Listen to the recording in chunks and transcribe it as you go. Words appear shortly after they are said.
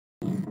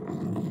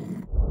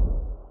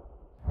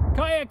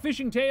Kayak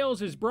Fishing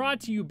Tales is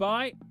brought to you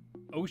by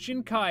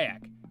Ocean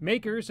Kayak,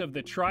 makers of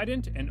the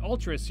Trident and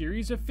Ultra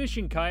series of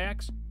fishing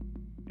kayaks,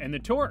 and the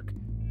Torque,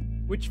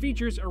 which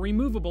features a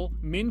removable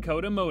Minn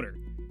Kota motor.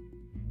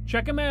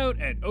 Check them out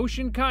at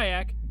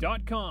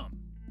oceankayak.com.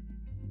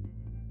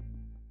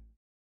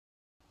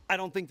 I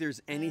don't think there's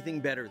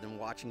anything better than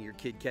watching your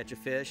kid catch a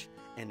fish,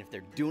 and if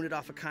they're doing it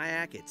off a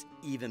kayak, it's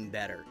even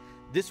better.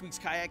 This week's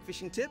kayak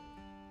fishing tip: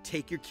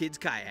 take your kids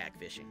kayak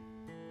fishing.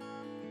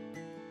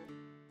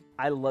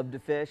 I love to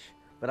fish,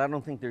 but I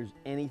don't think there's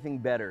anything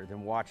better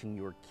than watching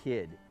your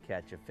kid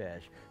catch a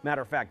fish.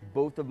 Matter of fact,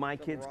 both of my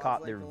kids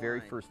caught their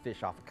very first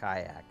fish off a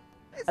kayak.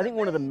 I think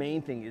one of the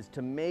main things is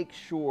to make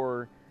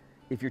sure,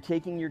 if you're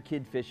taking your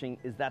kid fishing,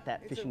 is that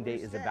fishing day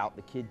is about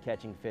the kid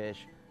catching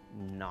fish,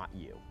 not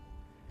you.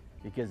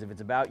 Because if it's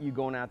about you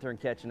going out there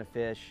and catching a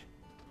fish,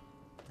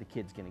 the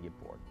kid's gonna get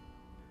bored.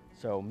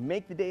 So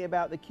make the day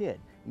about the kid.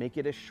 Make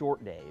it a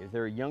short day. If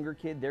they're a younger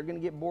kid, they're gonna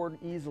get bored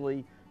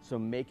easily, so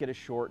make it a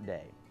short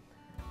day.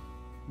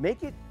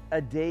 Make it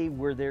a day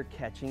where they're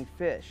catching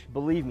fish.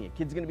 Believe me, a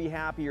kid's gonna be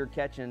happier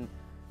catching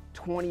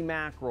 20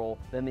 mackerel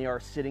than they are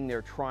sitting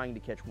there trying to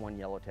catch one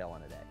yellowtail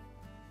in a day.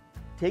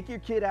 Take your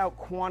kid out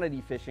quantity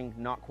fishing,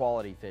 not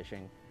quality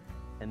fishing,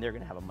 and they're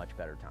gonna have a much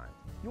better time.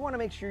 You wanna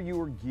make sure you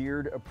are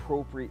geared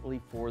appropriately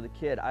for the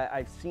kid.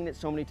 I've seen it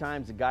so many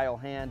times, a guy will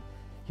hand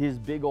his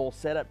big old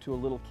setup to a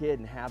little kid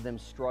and have them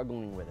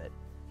struggling with it.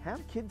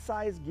 Have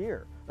kid-sized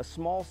gear, a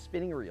small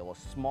spinning reel, a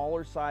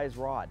smaller size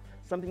rod,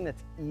 something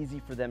that's easy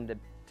for them to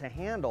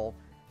handle,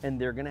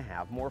 and they're gonna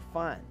have more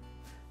fun.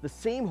 The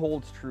same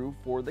holds true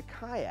for the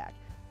kayak,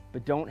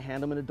 but don't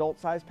hand them an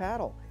adult-sized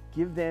paddle.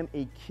 Give them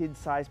a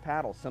kid-sized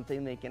paddle,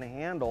 something they can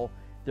handle.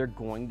 They're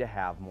going to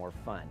have more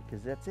fun,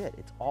 because that's it.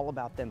 It's all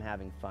about them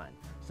having fun,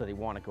 so they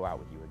want to go out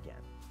with you again.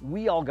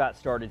 We all got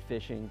started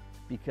fishing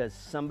because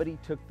somebody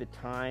took the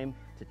time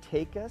to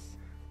take us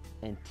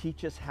and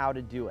teach us how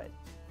to do it.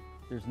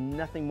 There's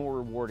nothing more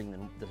rewarding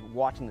than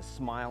watching the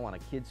smile on a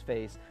kid's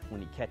face when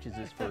he catches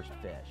his first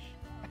fish.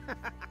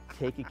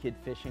 Take a kid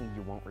fishing,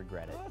 you won't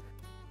regret it.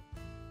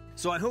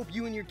 So I hope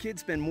you and your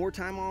kids spend more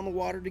time on the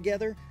water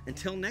together.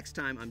 Until next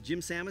time, I'm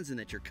Jim Sammons, and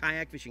that's your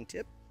kayak fishing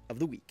tip of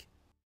the week.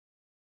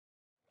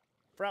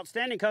 For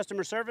outstanding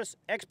customer service,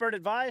 expert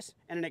advice,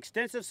 and an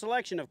extensive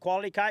selection of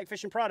quality kayak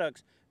fishing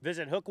products,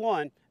 visit Hook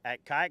One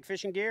at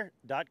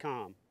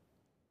kayakfishinggear.com.